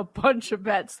gonna have a bunch of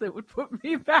bets that would put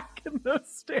me back in those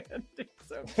standings.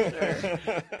 I'm sure.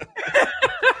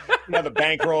 Now the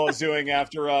bankroll is doing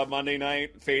after Monday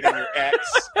night, fading your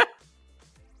ex.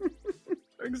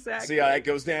 Exactly. See how that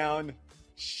goes down?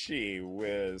 Gee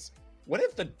whiz. What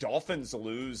if the Dolphins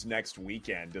lose next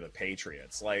weekend to the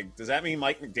Patriots? Like, does that mean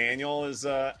Mike McDaniel is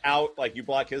out? Like, you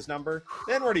block his number?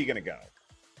 Then where are you going to go?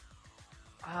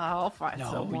 I'll find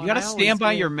someone. You got to stand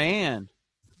by your man.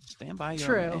 Stand by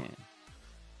your man.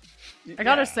 I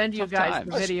got to send you guys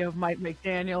the video of Mike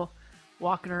McDaniel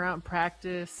walking around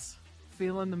practice,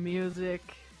 feeling the music.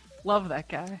 Love that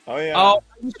guy. Oh, yeah. Oh,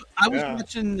 I was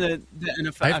watching the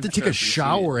NFL. I have to take a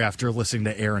shower after listening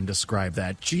to Aaron describe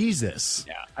that. Jesus.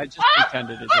 Yeah, I just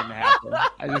pretended it didn't happen.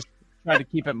 I just tried to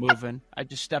keep it moving. I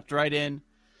just stepped right in.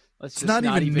 It's not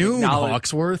even noon,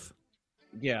 Hawksworth.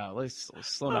 Yeah, let's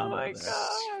slow down. Oh, my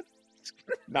God.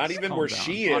 Not even where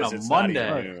she is. On a it's Monday.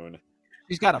 not even noon.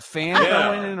 She's got a fan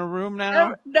going in a room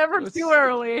now. Never too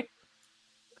early.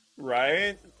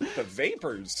 Right? The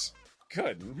vapors.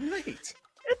 Good night.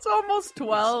 It's almost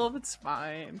 12. It's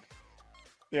fine.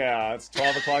 Yeah, it's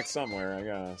 12 o'clock somewhere, I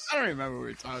guess. I don't remember what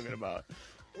we were talking about.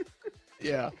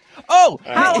 Yeah. Oh,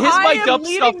 How his I mic'd am up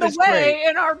leading stuff the is way great.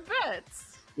 in our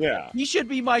bets. Yeah. He should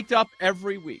be mic'd up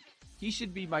every week. He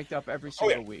should be mic'd up every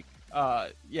single week.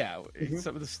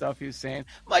 Some of the stuff he was saying.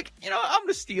 I'm like, I'm going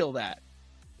to steal that.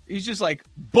 He's just like,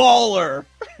 baller.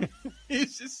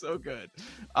 He's just so good.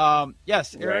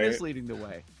 Yes, Aaron is leading the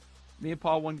way. Me and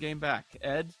Paul one game back.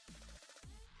 Ed,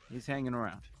 he's hanging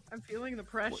around. I'm feeling the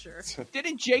pressure.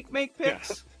 Didn't Jake make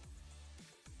picks?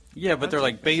 Yeah, but they're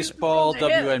like baseball,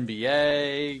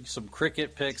 WNBA, some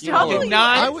cricket picks. I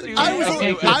was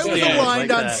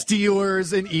aligned on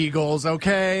Steelers and Eagles,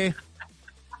 okay?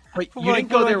 But you didn't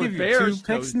go there with Bears. 2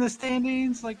 picks in the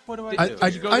standings? Like, what do I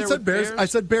do? I said Bears. I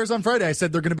said Bears on Friday. I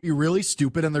said they're going to be really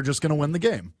stupid and they're just going to win the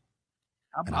game.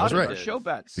 And I was right. Show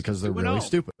bets. Because they're really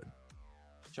stupid.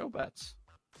 Show bets.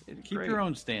 Keep your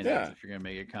own standards if you're going to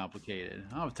make it complicated.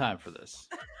 I don't have time for this.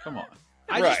 Come on.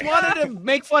 I just wanted to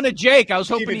make fun of Jake. I was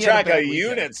hoping keeping he had track of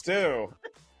units, too.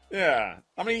 Yeah.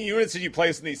 How many units did you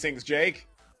place in these things, Jake?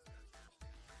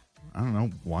 I don't know.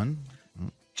 1?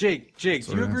 Jake, do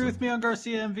you agree with me on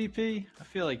Garcia MVP? I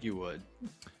feel like you would.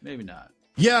 Maybe not.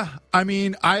 Yeah, I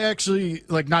mean, I actually,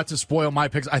 not to spoil my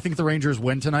picks, I think the Rangers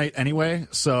win tonight anyway.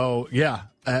 So, yeah,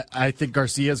 I think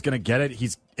Garcia's going to get it.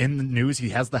 He's in the news. He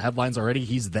has the headlines already.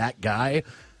 He's that guy.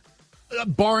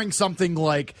 Barring something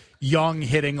like Young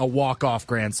hitting a walk-off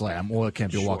grand slam. Well, it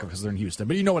can't be a walk-off because they're in Houston,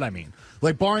 but you know what I mean.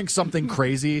 Barring something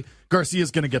crazy,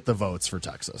 Garcia's going to get the votes for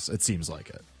Texas. It seems like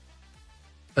it.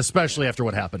 Especially after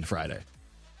what happened Friday.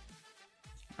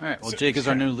 All right, well, Jake is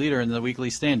our new leader in the weekly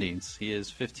standings. He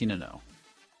is 15-0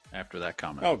 after that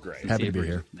comment. Oh, great. Happy to be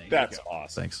here. That's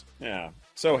awesome. Thanks. Yeah,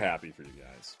 so happy for you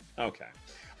guys. Okay.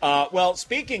 Well,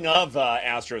 speaking of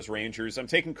Astros Rangers, I'm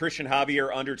taking Christian Javier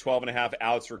under 12.5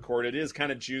 outs recorded. It is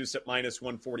kind of juiced at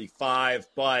 -145,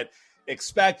 but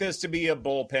expect this to be a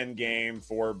bullpen game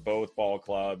for both ball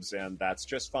clubs, and that's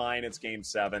just fine. It's Game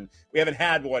 7. We haven't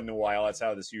had one in a while. That's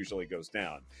how this usually goes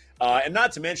down. And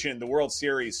not to mention, the World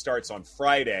Series starts on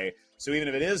Friday, so even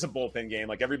if it is a bullpen game,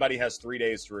 everybody has 3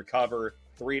 days to recover,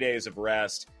 3 days of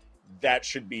rest. That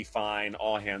should be fine.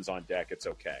 All hands on deck. It's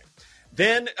okay.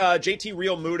 Then JT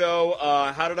Real Muto,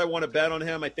 how did I want to bet on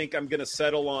him? I think I'm going to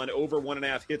settle on over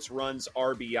 1.5 hits, runs,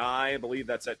 RBI. I believe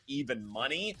that's at even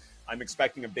money. I'm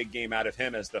expecting a big game out of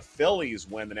him as the Phillies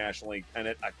win the National League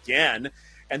pennant again.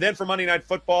 And then for Monday Night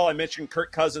Football, I mentioned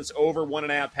Kirk Cousins over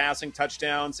 1.5 passing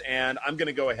touchdowns, and I'm going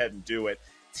to go ahead and do it.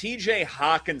 TJ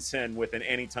Hawkinson with an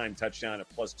anytime touchdown at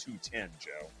 +210,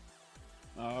 Joe.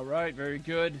 All right, very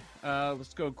good.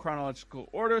 Let's go chronological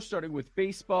order, starting with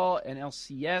baseball and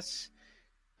LCS.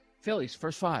 Phillies,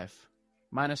 first 5,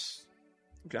 minus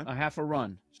a half a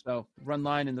run. So run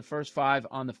line in the first 5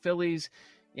 on the Phillies.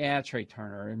 Yeah, Trey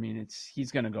Turner. I mean,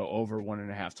 he's going to go over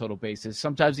 1.5 total bases.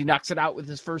 Sometimes he knocks it out with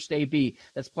his first AB.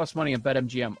 That's plus money on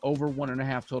BetMGM. Over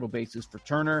 1.5 total bases for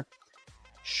Turner.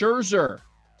 Scherzer,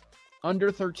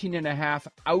 under 13.5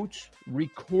 out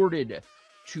recorded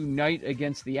tonight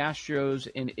against the Astros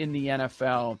and in the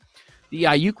NFL. The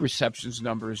Ayuk receptions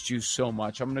number is juiced so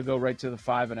much. I'm going to go right to the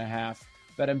 5.5.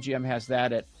 BetMGM has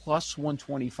that at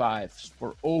 +125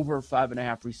 for over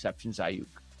 5.5 receptions, Ayuk.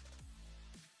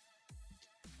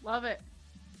 Love it.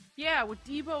 Yeah, with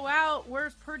Debo out,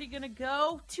 where's Purdy going to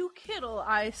go? To Kittle,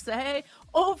 I say.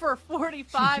 Over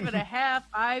 45.5.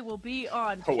 I will be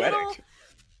on Poetic. Kittle.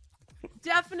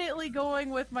 Definitely going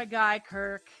with my guy,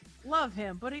 Kirk. Love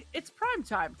him, but it's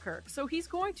primetime Kirk, so he's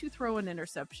going to throw an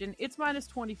interception. It's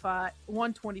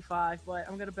 -125, but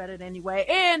I'm going to bet it anyway.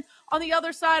 And on the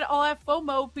other side, I'll have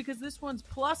FOMO because this one's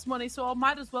plus money, so I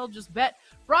might as well just bet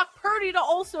Brock Purdy to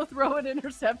also throw an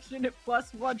interception at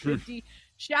 +150.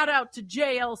 Shout out to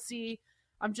JLC.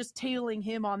 I'm just tailing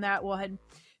him on that one.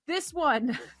 This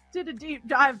one did a deep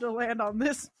dive to land on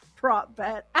this prop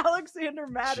bet. Alexander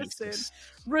Madison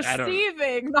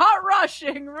receiving, not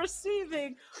rushing,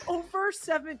 receiving over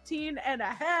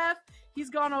 17.5. He's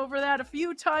gone over that a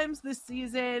few times this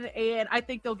season, and I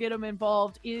think they'll get him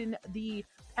involved in the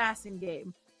passing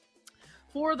game.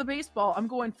 For the baseball, I'm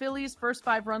going Phillies first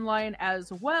 5 run line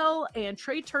as well, and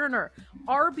Trey Turner,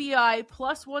 RBI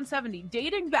 +170,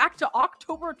 dating back to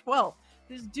October 12th.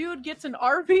 This dude gets an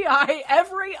RBI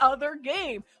every other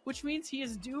game, which means he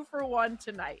is due for one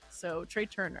tonight. So Trey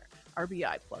Turner,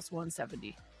 RBI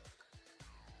 +170.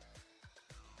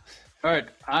 All right,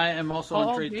 I am also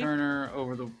on Trey Turner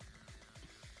over the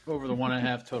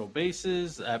 1.5 total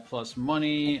bases at plus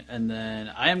money, and then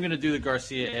I am going to do the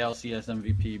Garcia ALCS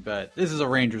MVP bet. This is a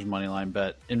Rangers money line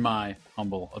bet, in my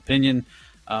humble opinion.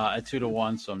 at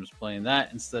 2-1, so I'm just playing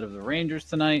that instead of the Rangers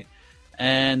tonight.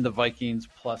 And the Vikings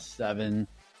 +7.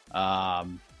 There are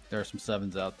some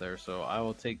 7s out there, so I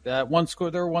will take that.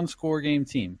 They're a one-score game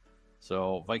team.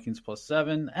 So Vikings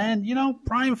 +7. And,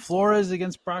 Brian Flores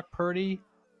against Brock Purdy.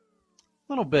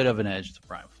 A little bit of an edge to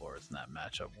Brian Flores in that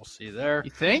matchup. We'll see there.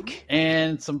 You think?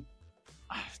 And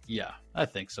yeah, I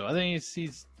think so. I think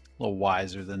he's a little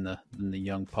wiser than the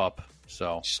young pup.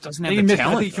 So just doesn't have the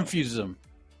talent. I think he confuses him.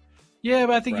 Yeah,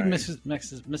 but I think he mixes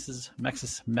his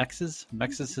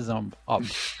up a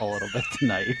little bit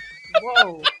tonight.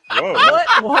 Whoa!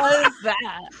 What was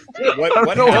that?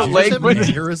 What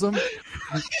terrorism?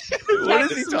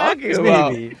 What is he talking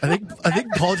about? I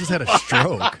think Paul just had a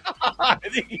stroke. I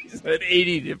think he said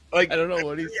 80. I don't know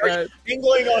what he said.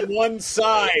 Tingling on one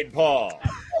side, Paul.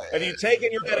 Have you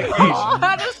taken your medication?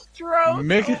 Had a stroke.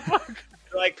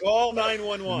 Call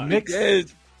 911.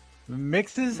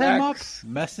 Mixes him up,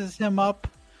 messes him up.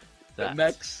 The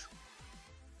Mex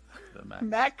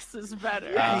is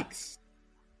better.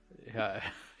 Yeah.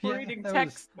 Reading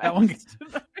text. That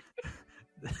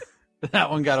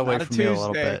one got away from me a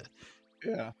little bit.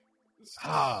 Yeah.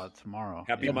 Tomorrow.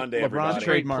 Happy Yeah, Monday, LeBron everybody.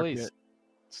 trademark it.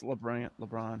 It's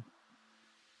LeBron.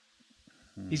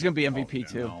 He's going to be MVP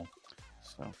too. No.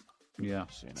 So yeah.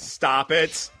 Stop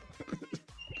it.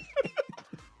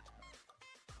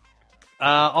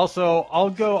 Also,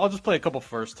 I'll just play a couple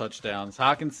first touchdowns.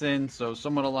 Hawkinson, so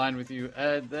somewhat aligned with you,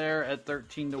 Ed, there at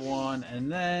 13-1.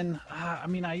 And then,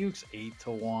 Ayuk's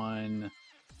 8-1.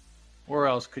 Where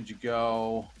else could you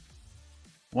go?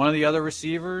 One of the other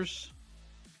receivers?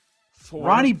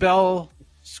 Ronnie Bell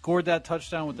scored that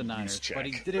touchdown with the Niners, but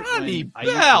he did it Ronnie when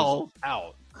Bell Ayuk was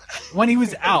out. When he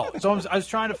was out. So I was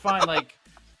trying to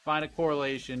find a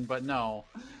correlation, but no.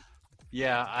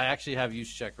 Yeah, I actually have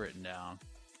Juszczyk written down.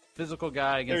 Physical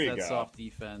guy against that soft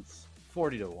defense.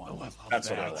 40-1. That's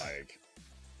what I like.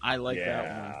 I like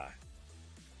that one.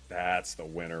 That's the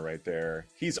winner right there.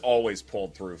 He's always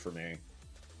pulled through for me.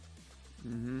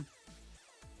 Mm-hmm.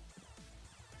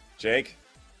 Jake?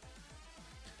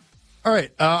 All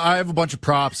right, I have a bunch of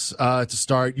props to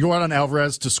start. Yordan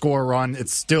Alvarez to score a run.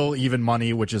 It's still even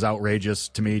money, which is outrageous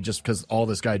to me just because all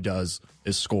this guy does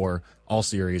is score all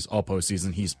series, all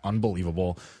postseason. He's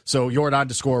unbelievable. So Yordan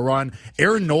to score a run.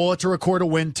 Aaron Nola to record a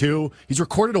win, too. He's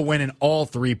recorded a win in all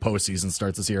 3 postseason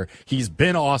starts this year. He's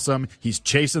been awesome. He's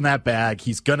chasing that bag.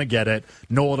 He's going to get it.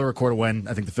 Nola to record a win.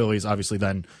 I think the Phillies obviously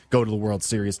then go to the World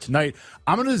Series tonight.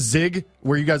 I'm going to zig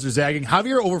where you guys are zagging.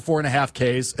 Javier over 4.5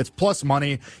 Ks. It's plus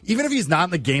money. Even if he's not in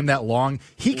the game that long,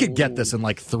 he could get this in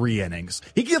 3 innings.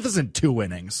 He could get this in 2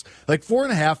 innings.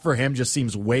 4.5 for him just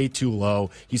seems way too low.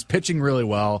 He's pitching really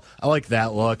well. I like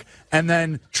that look. And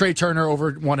then Trey Turner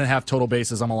over 1.5 total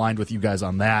bases. I'm aligned with you guys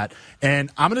on that. And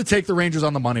I'm going to take the Rangers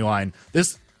on the money line.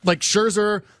 This,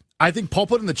 Scherzer, I think Paul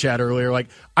put in the chat earlier, I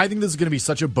think this is going to be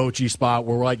such a Bochy spot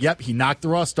where we're yep, he knocked the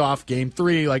rust off game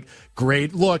 3.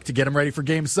 Great look to get him ready for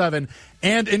game 7.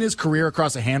 And in his career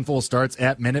across a handful of starts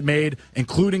at Minute Maid,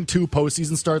 including 2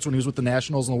 postseason starts when he was with the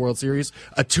Nationals in the World Series,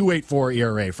 a 2.84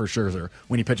 ERA for Scherzer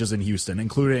when he pitches in Houston,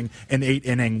 including an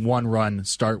 8-inning, 1-run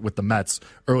start with the Mets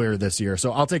earlier this year.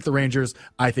 So I'll take the Rangers.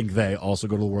 I think they also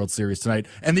go to the World Series tonight.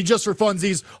 And the just for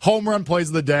funsies home run plays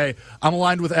of the day. I'm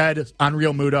aligned with Ed on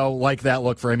Real Muto. Like that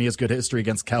look for him. He has good history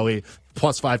against Kelly.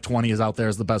 Plus 520 is out there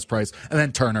as the best price. And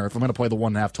then Turner, if I'm going to play the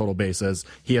 1.5 total bases,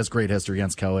 he has great history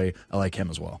against Kelly. I like him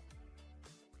as well.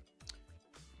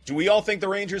 Do we all think the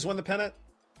Rangers win the pennant?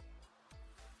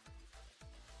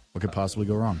 What could possibly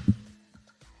go wrong?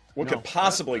 What could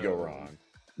possibly go wrong?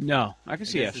 No, I can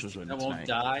see Astros winning That won't tonight.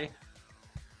 die.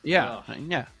 Yeah,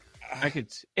 yeah. I could,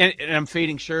 and I'm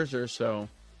fading Scherzer, so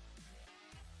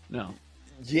no.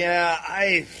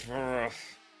 Yeah,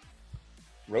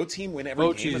 road team win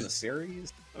every game in the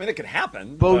series. I mean, it could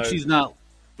happen. Bochy's not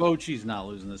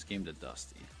losing this game to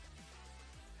Dusty.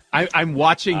 I'm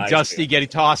watching Dusty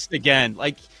get tossed again.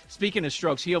 Speaking of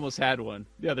strokes, he almost had one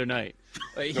the other night.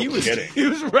 He was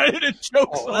ready to choke.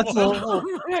 Oh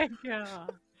my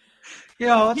god!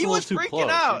 Yeah, he was freaking close,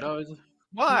 out.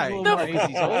 Why?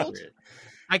 He's old.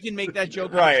 I can make that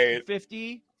joke. Right.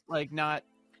 50, not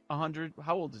 100.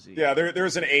 How old is he? Yeah,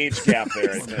 there's an age gap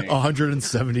there. I think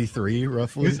 173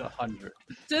 roughly. He's 100.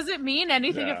 Does it mean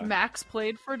anything if Max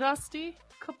played for Dusty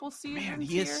a couple seasons? Man,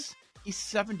 he's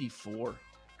 74.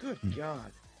 Good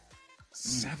God.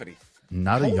 70.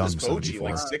 Not a young Bochy,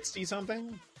 74. 60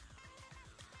 something.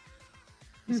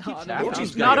 He's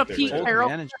not a Pete Carroll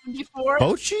 74.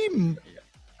 Bochy?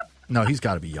 No, he's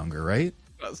got to be younger, right?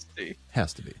 Dusty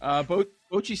has to be.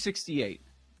 Bochy 68.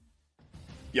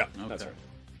 Yeah, that's right.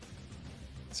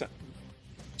 So,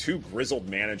 2 grizzled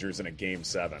managers in a game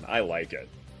 7. I like it.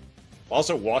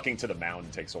 Also, walking to the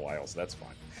mound takes a while, so that's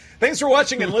fine. Thanks for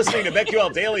watching and listening to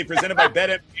BetQL Daily, presented by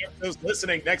BetMGM. For those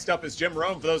listening, next up is Jim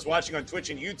Rome. For those watching on Twitch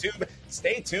and YouTube,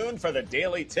 stay tuned for the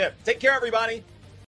Daily Tip. Take care, everybody.